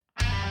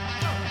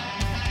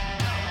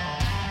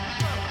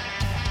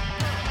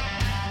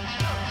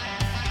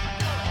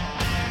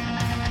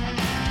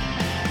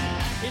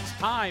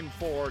time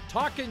for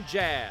Talkin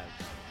Jazz.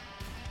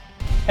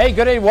 Hey,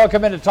 good evening.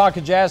 Welcome into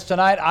Talkin Jazz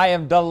tonight. I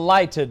am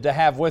delighted to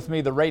have with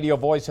me the radio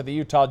voice of the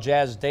Utah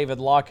Jazz. David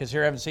Locke is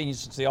here. I haven't seen you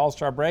since the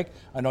All-Star break.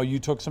 I know you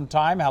took some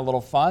time, had a little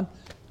fun.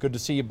 Good to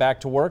see you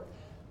back to work.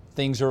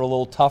 Things are a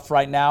little tough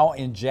right now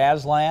in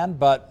Jazz land,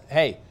 but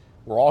hey,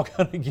 we're all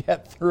going to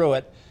get through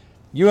it.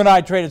 You and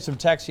I traded some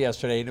texts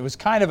yesterday, and it was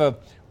kind of a,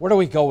 where do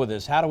we go with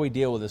this? How do we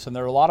deal with this? And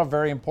there are a lot of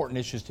very important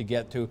issues to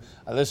get to.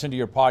 I listened to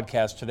your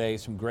podcast today,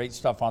 some great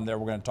stuff on there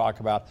we're going to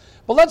talk about.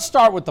 But let's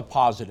start with the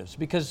positives,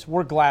 because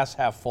we're glass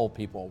half full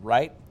people,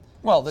 right?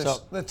 Well,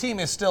 the team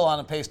is still on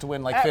a pace to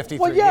win like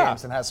 53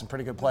 games and has some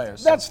pretty good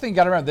players. That's the thing you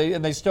got to remember.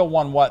 They still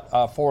won,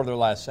 4 of their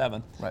last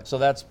 7. Right. So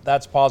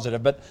that's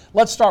positive. But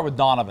let's start with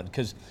Donovan,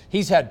 because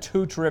he's had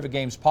 2 terrific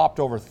games,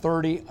 popped over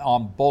 30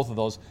 on both of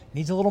those.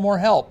 Needs a little more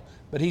help,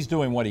 but he's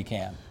doing what he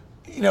can.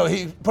 You know,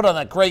 he put on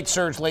that great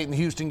surge late in the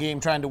Houston game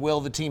trying to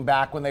will the team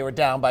back when they were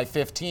down by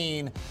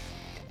 15.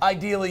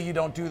 Ideally, you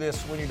don't do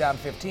this when you're down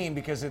 15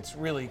 because it's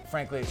really,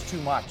 frankly, it's too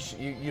much.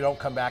 You don't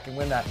come back and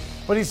win that.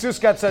 But he's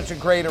just got such a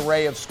great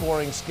array of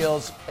scoring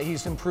skills.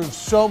 He's improved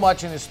so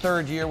much in his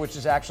 3rd year, which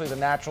is actually the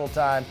natural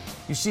time.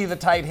 You see the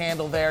tight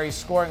handle there. He's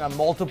scoring on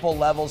multiple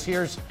levels.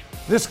 Here's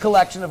this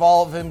collection of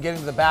all of him getting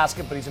to the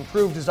basket, but he's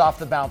improved his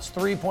off-the-bounce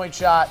three-point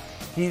shot.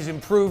 He's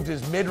improved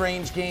his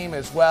mid-range game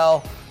as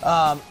well.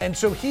 And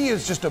so he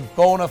is just a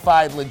bona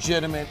fide,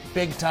 legitimate,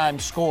 big-time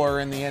scorer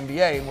in the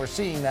NBA, and we're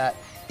seeing that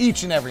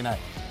each and every night.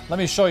 Let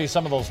me show you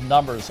some of those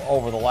numbers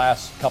over the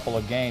last couple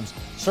of games.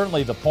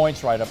 Certainly the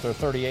points right up there,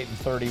 38 and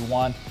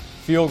 31.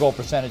 Field goal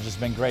percentage has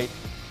been great.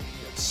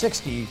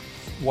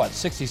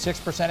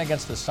 66%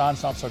 against the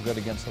Suns, not so good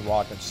against the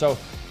Rockets. So,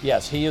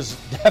 yes, he is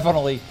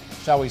definitely,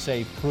 shall we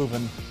say,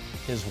 proven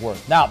his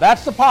worth. Now,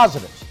 that's the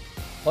positives.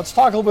 Let's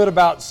talk a little bit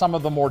about some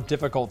of the more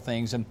difficult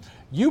things. And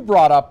you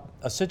brought up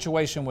a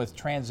situation with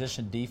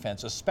transition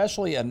defense,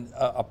 especially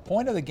a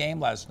point of the game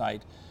last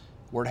night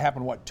where it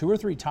happened, 2 or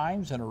 3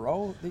 times in a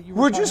row that you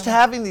were We're just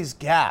having these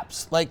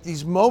gaps, like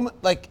these moments,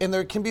 and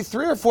there can be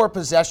 3 or 4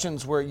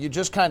 possessions where you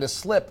just kind of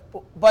slip.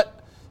 But,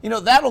 you know,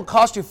 that'll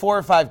cost you 4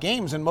 or 5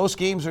 games, and most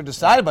games are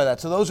decided by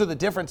that. So those are the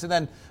difference. And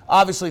then,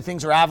 obviously,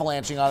 things are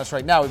avalanching on us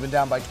right now. We've been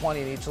down by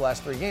 20 in each of the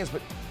last 3 games.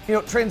 But, you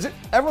know,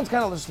 everyone's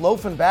kind of just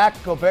loafing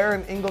back. Gobert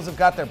and Ingles have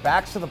got their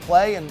backs to the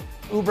play, and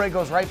Oubre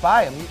goes right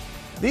by him.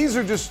 These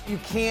are just, you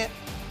can't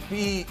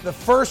be the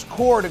first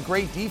core to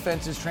great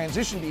defense is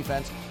transition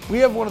defense. We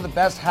have one of the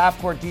best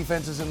half-court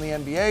defenses in the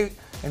NBA,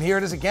 and here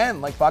it is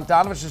again. Like,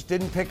 Bogdanovich just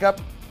didn't pick up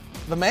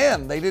the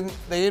man. They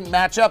didn't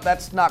match up.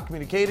 That's not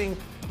communicating.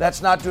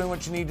 That's not doing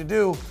what you need to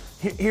do.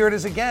 Here it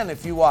is again.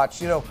 If you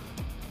watch, you know,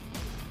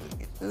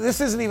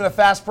 this isn't even a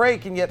fast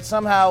break, and yet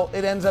somehow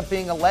it ends up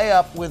being a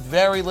layup with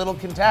very little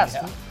contest.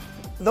 Yeah.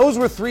 Those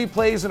were 3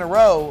 plays in a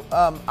row.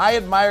 I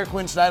admire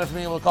Quinn Snyder for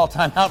being able to call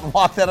timeout and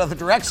walk that other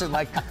direction.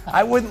 Like,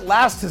 I wouldn't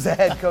last as a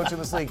head coach in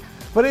this league.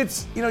 But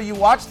it's, you know, you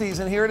watch these,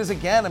 and here it is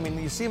again. I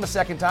mean, you see him a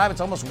second time. It's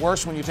almost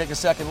worse when you take a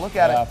second look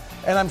at it.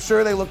 And I'm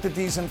sure they looked at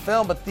these in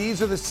film, but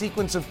these are the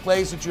sequence of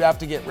plays that you have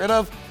to get rid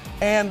of.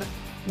 And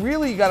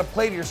really, you got to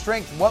play to your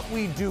strength. What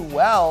we do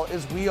well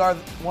is we are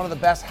one of the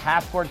best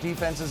half-court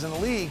defenses in the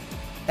league.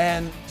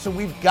 And so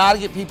we've got to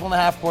get people in the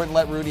half-court and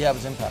let Rudy have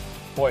his impact.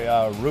 Boy,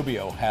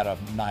 Rubio had a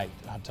night.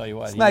 I'll tell you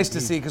what. It's nice to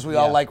see because we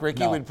all like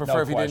Ricky. We'd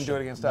prefer if he didn't do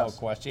it against us. No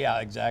question.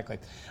 Yeah, exactly.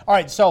 All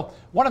right, so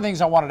one of the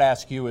things I wanted to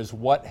ask you is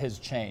what has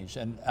changed?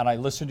 And I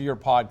listened to your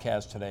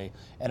podcast today,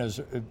 and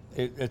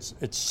it's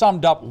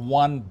summed up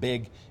one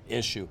big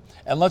issue.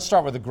 And let's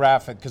start with the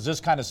graphic because this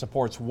kind of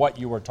supports what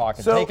you were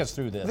talking. So take us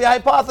through this. The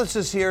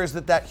hypothesis here is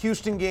that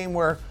Houston game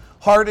where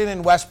Harden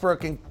and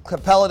Westbrook and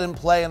Capella didn't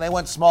play and they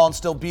went small and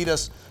still beat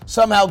us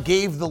somehow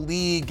gave the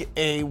league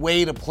a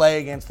way to play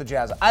against the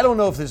Jazz. I don't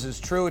know if this is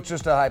true. It's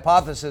just a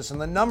hypothesis,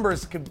 and the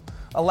numbers could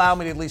allow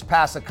me to at least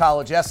pass a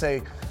college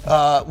essay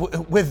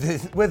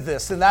with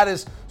this. And that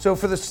is, so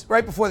for this,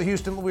 right before the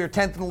Houston, we were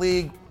 10th in the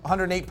league,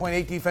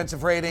 108.8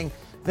 defensive rating.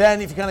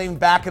 Then if you kind of even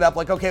back it up,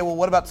 like, okay, well,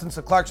 what about since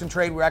the Clarkson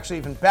trade, we're actually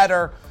even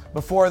better.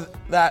 Before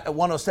that, at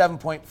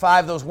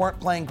 107.5, those weren't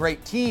playing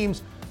great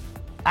teams.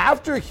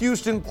 After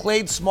Houston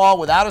played small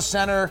without a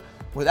center,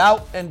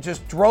 and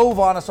just drove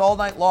on us all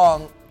night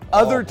long,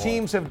 other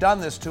teams have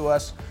done this to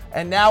us,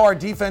 and now our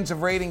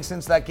defensive rating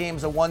since that game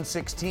is a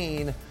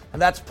 116,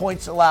 and that's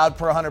points allowed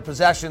per 100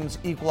 possessions,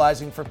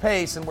 equalizing for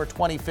pace, and we're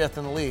 25th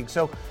in the league.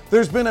 So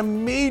there's been a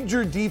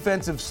major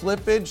defensive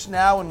slippage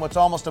now in what's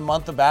almost a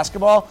month of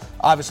basketball,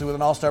 obviously with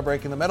an all-star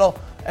break in the middle,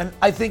 and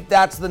I think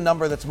that's the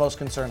number that's most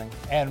concerning.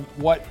 And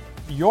what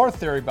your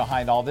theory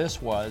behind all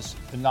this was,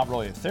 and not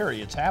really a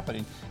theory, it's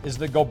happening, is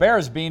that Gobert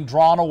is being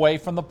drawn away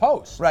from the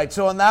post. Right,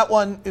 so on that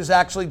one is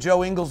actually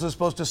Joe Ingles is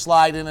supposed to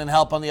slide in and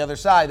help on the other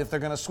side if they're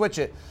going to switch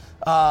it.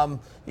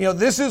 You know,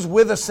 this is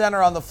with a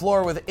center on the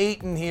floor with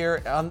Ayton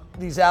here on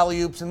these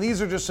alley-oops, and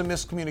these are just some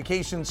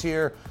miscommunications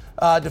here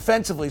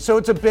defensively. So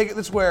it's this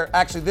is where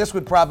actually this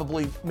would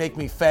probably make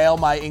me fail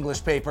my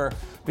English paper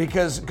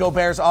because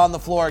Gobert's on the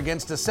floor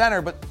against a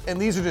center,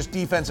 and these are just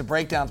defensive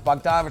breakdowns.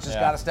 Bogdanovich has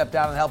got to step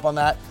down and help on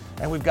that.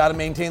 and we've got to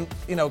maintain,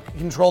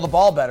 control the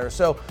ball better.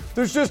 So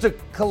there's just a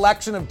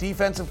collection of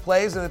defensive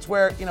plays, and it's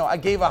where, I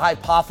gave a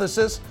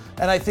hypothesis,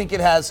 and I think it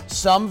has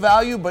some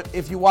value, but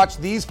if you watch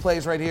these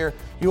plays right here,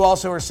 you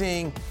also are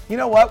seeing,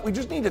 we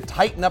just need to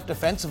tighten up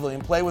defensively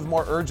and play with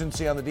more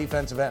urgency on the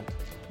defensive end.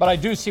 But I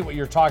do see what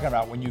you're talking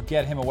about. When you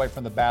get him away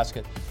from the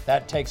basket,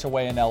 that takes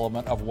away an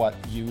element of what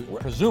you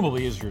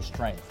presumably is your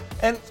strength.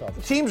 And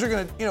teams are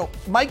going to,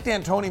 Mike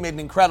D'Antoni made an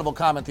incredible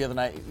comment the other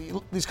night.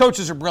 These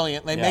coaches are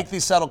brilliant. They make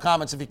these subtle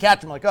comments. If you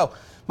catch them, like,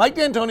 Mike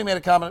D'Antoni made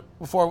a comment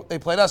before they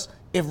played us.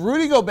 If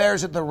Rudy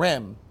Gobert's at the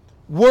rim,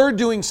 we're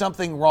doing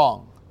something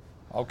wrong.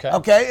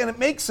 Okay, and it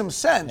makes some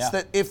sense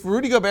that if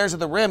Rudy Gobert's at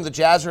the rim, the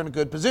Jazz are in a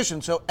good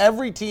position. So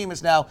every team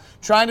is now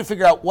trying to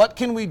figure out what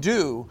can we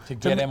do to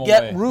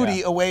get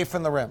Rudy away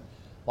from the rim.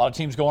 A lot of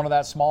teams going to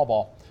that small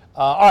ball.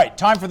 All right,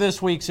 time for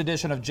this week's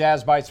edition of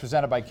Jazz Bites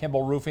presented by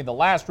Kimball Roofing, the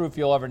last roof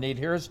you'll ever need.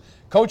 Here's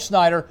Coach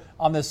Snyder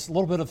on this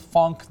little bit of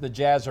funk the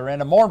Jazz are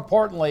in, and more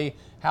importantly,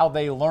 how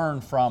they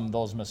learn from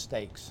those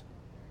mistakes.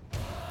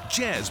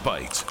 Jazz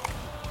Bites,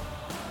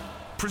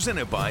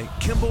 presented by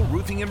Kimball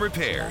Roofing and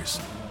Repairs.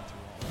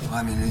 Well,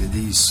 I mean,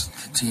 these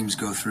teams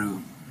go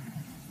through,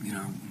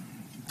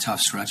 tough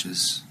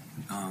stretches,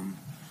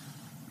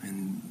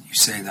 and you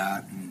say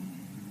that,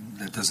 and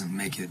that doesn't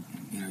make it,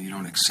 you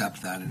don't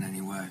accept that in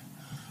any way.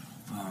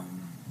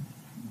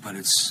 But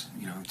it's,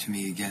 to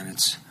me, again,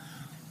 it's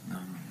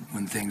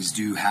when things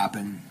do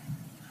happen,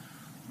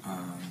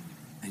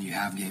 and you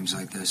have games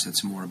like this,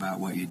 it's more about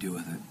what you do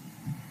with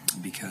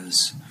it,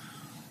 because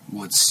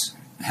what's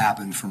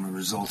happened from a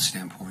results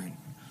standpoint.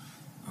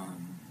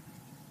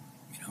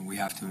 We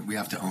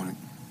have to own it.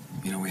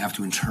 We have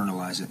to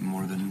internalize it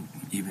more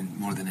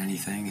than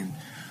anything,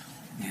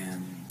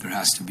 and there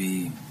has to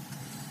be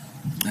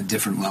a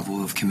different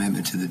level of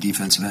commitment to the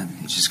defensive end.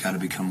 It's just got to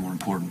become more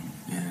important.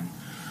 And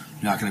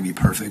you're not going to be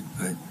perfect,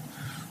 but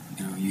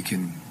you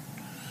can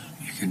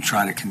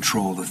try to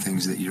control the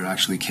things that you're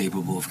actually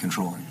capable of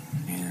controlling,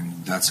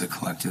 and that's a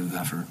collective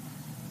effort.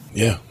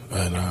 Yeah,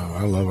 and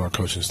I love our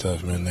coaching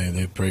staff, man.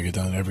 They break it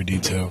down in every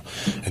detail,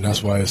 and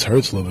that's why it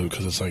hurts a little bit,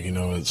 because it's like,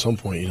 at some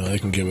point, they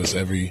can give us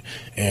every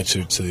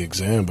answer to the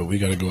exam, but we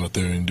got to go out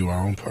there and do our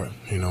own part,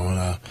 and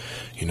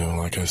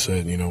like I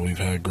said, we've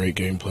had great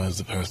game plans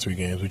the past 3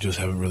 games. We just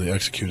haven't really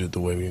executed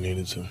the way we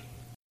needed to.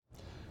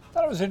 I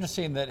thought it was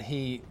interesting that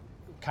he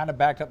kind of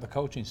backed up the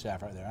coaching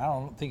staff right there. I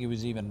don't think he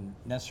was even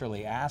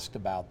necessarily asked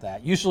about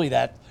that. Usually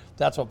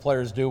that's what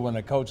players do when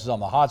a coach is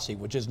on the hot seat,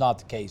 which is not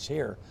the case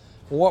here.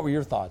 What were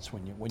your thoughts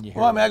when you hear?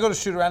 Well, I go to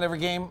shoot around every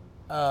game,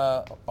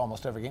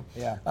 almost every game.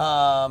 Yeah.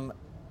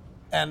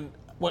 And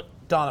what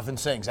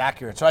Donovan's saying is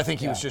accurate. So I think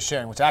he was just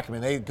sharing what's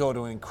accurate. They go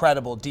to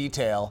incredible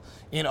detail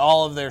in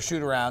all of their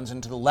shoot-arounds,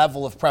 and to the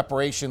level of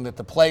preparation that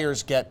the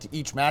players get to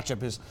each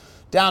matchup is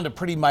down to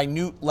pretty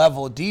minute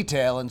level of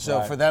detail. And so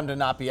for them to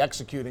not be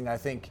executing, I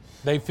think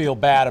they feel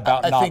bad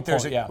about. I think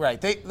there's right.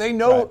 They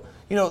know.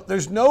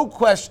 There's no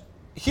question.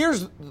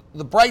 Here's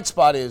the bright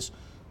spot is.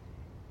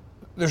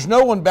 There's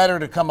no one better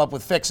to come up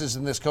with fixes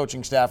than this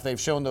coaching staff. They've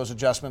shown those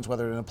adjustments,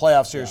 whether in a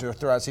playoff series or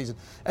throughout the season.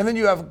 And then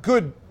you have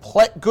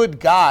good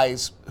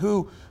guys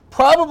who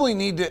probably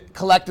need to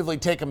collectively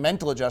take a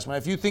mental adjustment.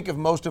 If you think of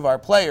most of our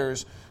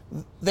players,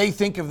 they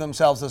think of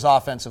themselves as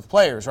offensive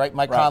players, right?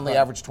 Mike Conley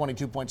averaged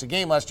 22 points a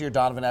game last year.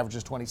 Donovan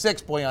averages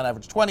 26. Bojan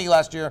averaged 20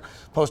 last year.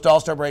 Post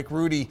All-Star break,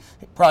 Rudy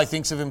probably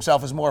thinks of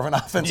himself as more of an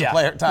offensive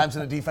player at times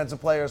than a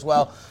defensive player as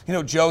well.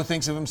 Joe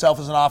thinks of himself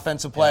as an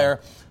offensive player.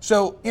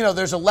 So,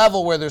 there's a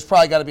level where there's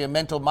probably got to be a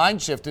mental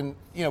mind shift and,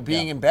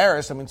 being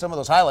embarrassed. I mean, some of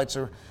those highlights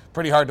are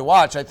pretty hard to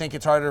watch. I think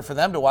it's harder for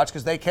them to watch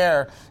because they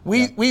care.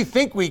 We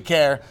think we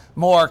care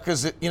more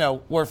because,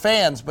 we're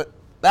fans, but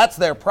that's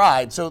their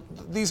pride. So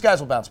these guys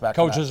will bounce back.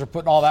 Coaches are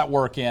putting all that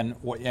work in,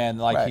 and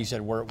like he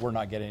said, we're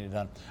not getting it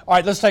done. All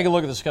right, let's take a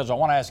look at the schedule. I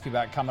want to ask you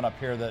about coming up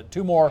here. The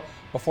 2 more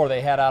before they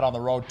head out on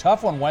the road.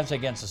 Tough one Wednesday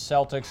against the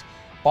Celtics.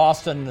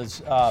 Boston is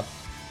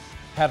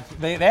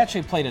they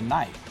actually played at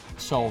night,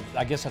 so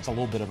I guess that's a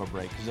little bit of a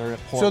break because they're at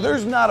Portland. So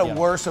there's not a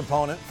worse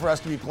opponent for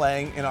us to be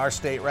playing in our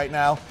state right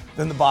now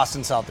than the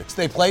Boston Celtics.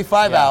 They play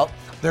 5 out.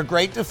 They're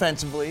great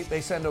defensively. They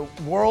send a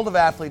world of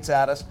athletes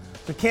at us.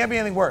 There can't be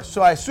anything worse.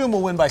 So I assume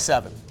we'll win by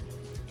 7.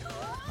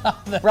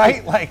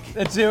 Right?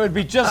 It would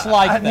be just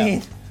like them. I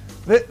mean,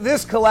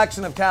 this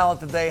collection of talent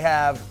that they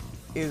have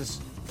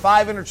is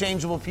 5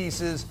 interchangeable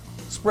pieces,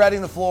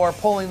 spreading the floor,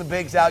 pulling the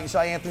bigs out. You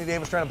saw Anthony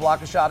Davis trying to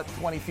block a shot at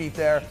 20 feet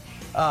there.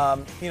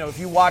 If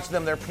you watch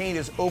them, their paint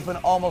is open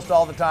almost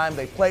all the time.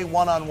 They play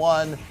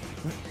one-on-one.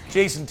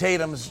 Jason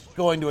Tatum's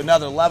going to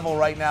another level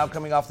right now,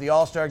 coming off the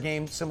All-Star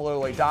game, similar to the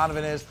way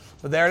Donovan is.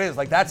 But there it is.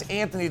 That's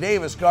Anthony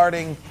Davis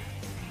guarding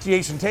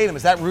Jason Tatum.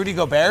 Is that Rudy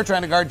Gobert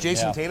trying to guard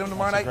Jason Tatum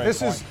tomorrow night?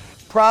 This is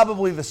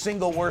probably the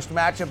single worst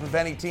matchup of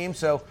any team.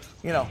 So,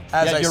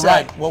 as I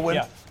said, we'll win.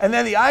 Yeah. And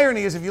then the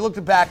irony is, if you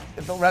looked back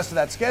at the rest of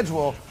that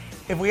schedule,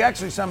 if we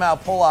actually somehow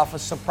pull off a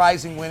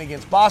surprising win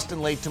against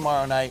Boston late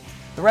tomorrow night,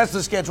 the rest of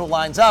the schedule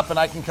lines up, and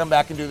I can come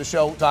back and do the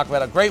show, talk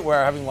about how great we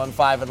are, having won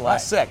 5 of the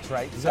last 6,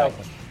 right?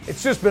 Exactly.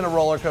 it's just been a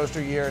roller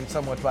coaster year and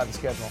somewhat by the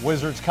schedule.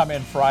 Wizards come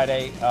in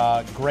Friday.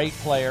 Great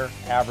player,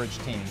 average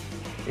team.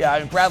 Yeah, I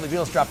mean, Bradley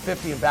Beal's dropped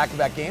 50 in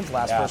back-to-back games.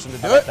 Last person to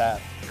do how about it.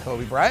 that?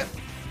 Kobe Bryant.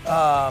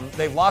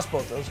 They've lost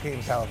both those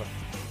games, however.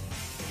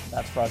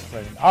 That's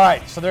frustrating. All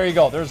right, so there you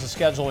go. There's the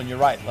schedule, and you're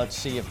right. Let's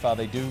see if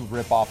they do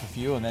rip off a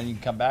few, and then you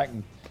can come back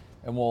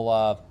and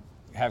we'll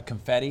have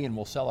confetti and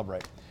we'll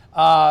celebrate.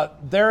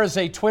 There is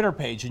a Twitter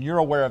page, and you're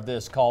aware of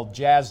this, called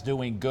Jazz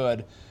Doing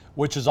Good,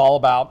 which is all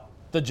about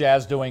the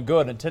Jazz doing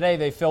good. And today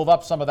they filled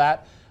up some of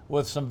that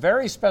with some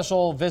very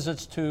special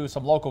visits to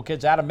some local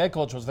kids. Adam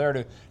Mikulich was there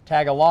to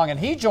tag along, and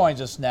he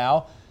joins us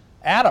now.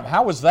 Adam,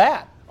 how was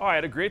that? Oh, I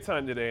had a great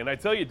time today. And I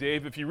tell you,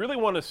 Dave, if you really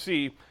want to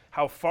see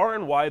how far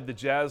and wide the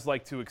Jazz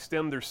like to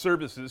extend their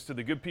services to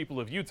the good people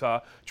of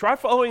Utah, try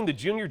following the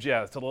Junior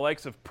Jazz to the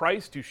likes of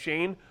Price,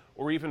 Duchesne,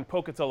 or even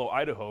Pocatello,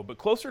 Idaho. But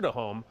closer to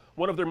home,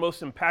 one of their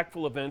most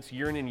impactful events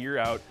year in and year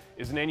out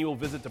is an annual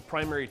visit to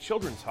Primary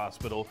Children's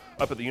Hospital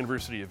up at the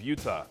University of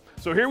Utah.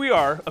 So here we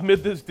are,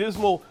 amid this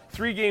dismal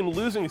 3-game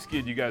losing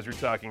skid you guys are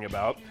talking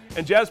about,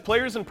 and Jazz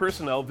players and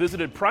personnel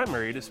visited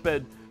Primary to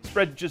spread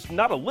just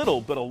not a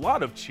little, but a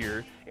lot of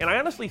cheer, and I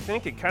honestly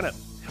think it kind of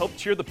helped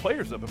cheer the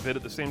players up a bit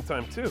at the same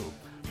time too.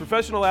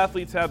 Professional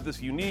athletes have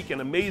this unique and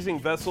amazing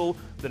vessel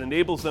that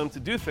enables them to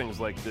do things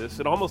like this.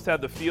 It almost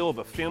had the feel of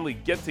a family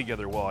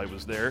get-together while I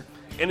was there,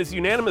 and it's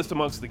unanimous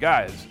amongst the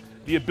guys.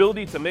 The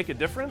ability to make a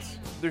difference,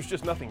 there's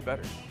just nothing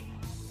better.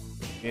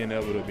 Being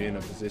able to be in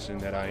a position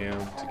that I am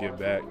to give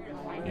back,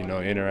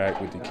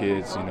 interact with the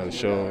kids,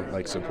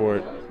 show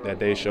support that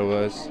they show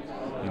us,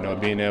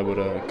 being able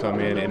to come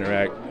in,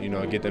 interact,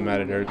 get them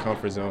out of their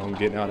comfort zone,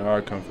 getting out of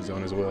our comfort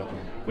zone as well.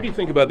 What do you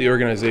think about the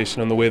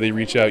organization and the way they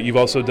reach out? You've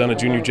also done a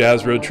Junior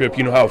Jazz road trip.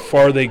 You know how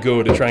far they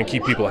go to try and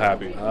keep people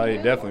happy.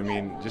 Definitely.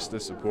 I mean, just the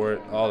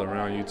support all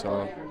around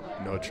Utah,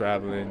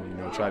 traveling,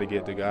 try to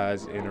get the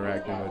guys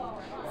interacting with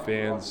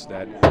fans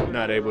that are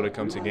not able to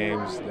come to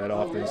games that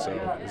often, so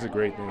it's a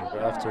great thing.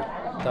 After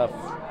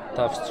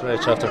tough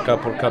stretch, after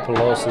couple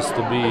losses,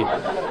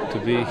 to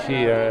be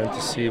here and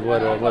to see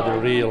what a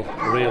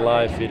real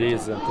life it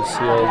is, and to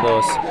see all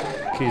those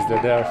kids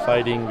that they are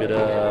fighting with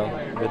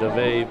a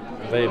way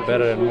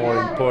better and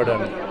more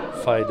important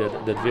fight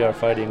that we are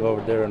fighting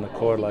over there on the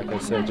court. Like I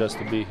said, just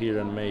to be here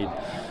and made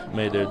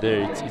their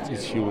day,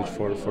 it's huge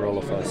for all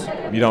of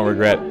us. You don't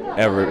regret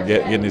ever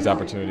getting these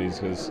opportunities,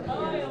 because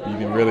you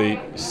can really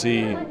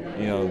see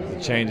the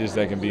changes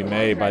that can be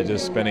made by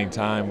just spending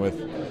time with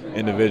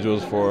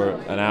individuals for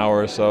an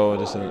hour or so,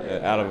 just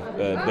out of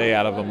a day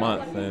out of a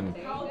month. And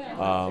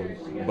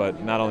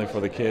but not only for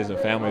the kids and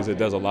families, it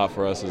does a lot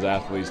for us as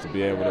athletes to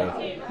be able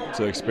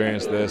to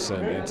experience this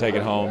and take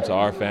it home to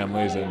our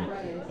families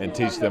and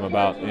teach them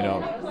about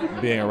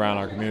being around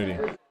our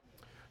community.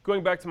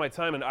 Going back to my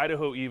time in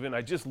Idaho even,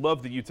 I just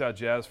love the Utah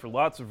Jazz for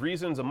lots of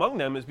reasons. Among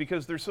them is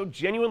because they're so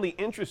genuinely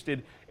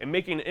interested in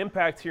making an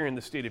impact here in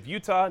the state of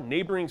Utah,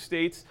 neighboring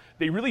states.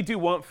 They really do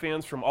want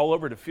fans from all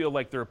over to feel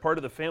like they're a part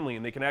of the family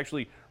and they can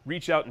actually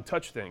reach out and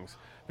touch things.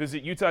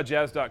 Visit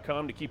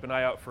utahjazz.com to keep an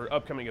eye out for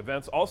upcoming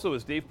events. Also,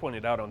 as Dave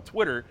pointed out on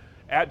Twitter,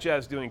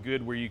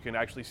 @JazzDoingGood, where you can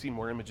actually see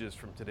more images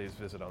from today's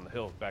visit on the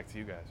Hill. Back to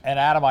you guys. And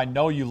Adam, I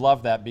know you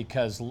love that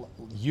because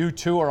you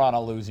too are on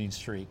a losing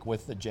streak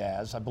with the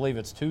Jazz. I believe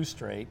it's 2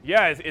 straight.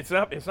 Yeah, it's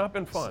not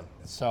been fun.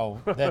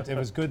 So it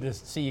was good to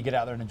see you get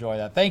out there and enjoy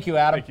that. Thank you,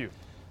 Adam. Thank you.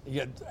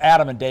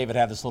 Adam and David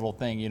have this little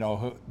thing,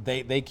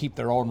 they keep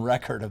their own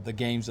record of the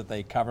games that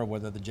they cover,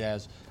 whether the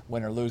Jazz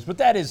win or lose. But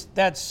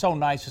that's so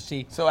nice to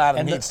see. So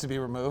Adam needs to be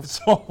removed.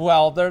 So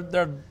well,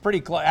 they're pretty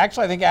close.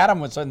 Actually, I think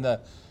Adam was in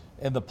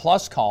the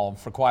plus column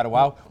for quite a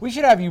while. We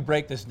should have you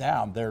break this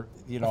down. They're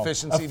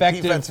efficiency,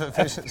 effective, defensive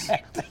efficiency.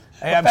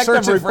 Hey, I'm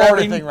searching for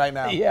everything right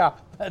now. Yeah,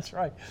 that's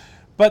right.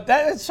 But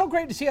it's so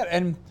great to see it.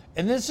 And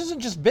this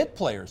isn't just bit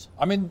players.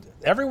 I mean,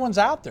 everyone's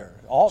out there.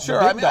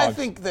 Sure. I mean, I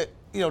think that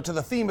to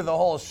the theme of the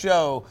whole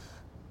show,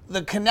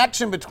 the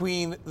connection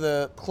between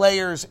the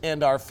players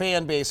and our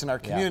fan base and our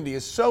community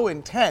is so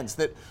intense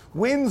that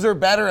wins are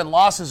better and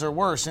losses are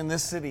worse in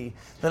this city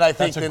than I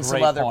think in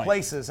some other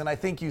places. And I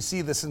think you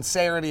see the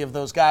sincerity of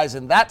those guys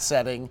in that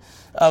setting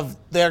of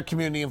their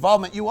community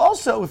involvement. You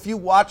also, if you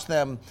watch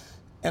them,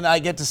 and I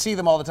get to see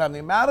them all the time, the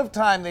amount of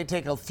time they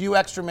take a few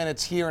extra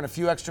minutes here and a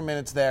few extra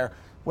minutes there,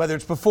 whether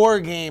it's before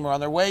a game or on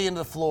their way into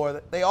the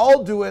floor, they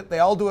all do it. They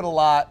all do it a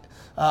lot.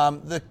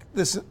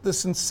 The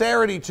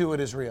sincerity to it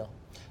is real.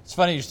 It's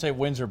funny you say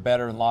wins are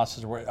better and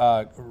losses are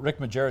worse. Rick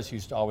Majerus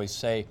used to always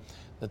say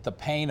that the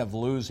pain of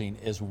losing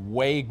is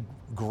way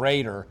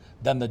greater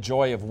than the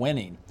joy of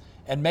winning.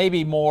 And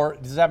maybe more,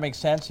 does that make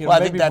sense? Well, I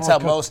think that's how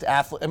most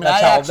athletes,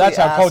 that's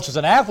how coaches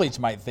and athletes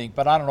might think,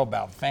 but I don't know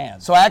about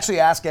fans. So I actually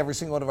ask every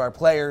single one of our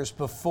players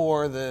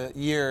before the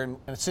year, and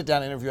a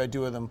sit-down interview I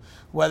do with them,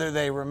 whether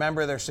they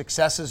remember their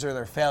successes or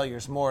their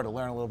failures more, to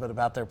learn a little bit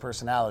about their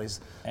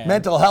personalities. And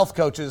mental health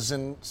coaches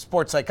and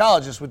sports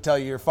psychologists would tell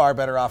you you're far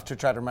better off to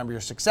try to remember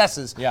your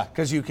successes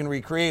because you can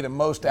recreate them.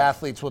 Most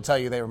athletes will tell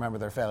you they remember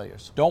their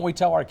failures. Don't we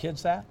tell our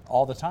kids that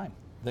all the time?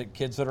 The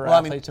kids that are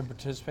athletes and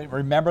participate,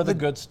 remember the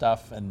good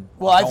stuff and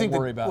don't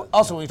worry about it.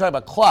 Also, when you talk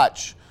about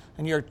clutch,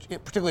 and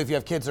particularly if you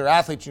have kids that are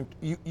athletes,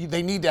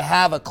 they need to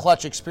have a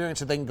clutch experience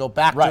that they can go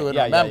back to and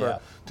remember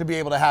to be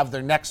able to have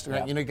their next. You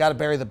know, you got to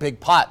bury the big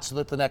putt so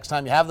that the next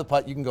time you have the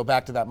putt, you can go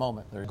back to that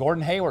moment.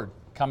 Gordon Hayward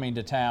coming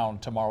to town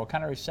tomorrow. What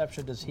kind of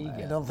reception does he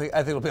get? I think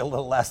it'll be a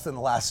little less than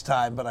the last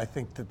time, but I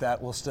think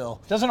that will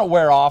still. Doesn't it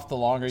wear off the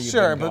longer you've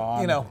been gone?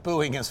 But you know,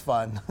 booing is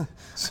fun.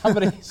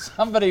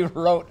 Somebody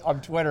wrote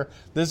on Twitter,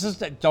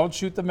 don't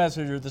shoot the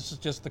messenger. This is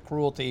just the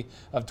cruelty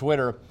of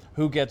Twitter.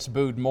 Who gets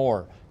booed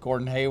more,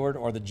 Gordon Hayward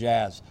or the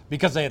Jazz?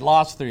 Because they had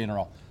lost 3 in a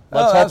row.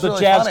 Let's hope the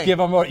really Jazz funny. give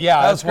them more.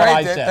 Yeah, that's what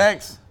I said.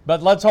 Thanks.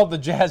 But let's hope the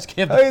Jazz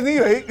give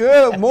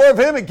more of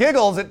him at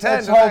Giggles at 10.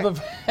 Let's hope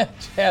the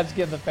Jazz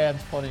give the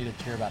fans plenty to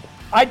cheer about.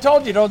 I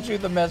told you, don't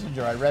shoot the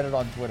messenger. I read it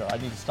on Twitter. I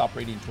need to stop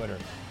reading Twitter.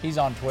 He's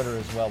on Twitter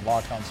as well.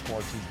 Locke on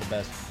Sports. He's the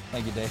best.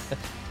 Thank you,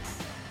 Dave.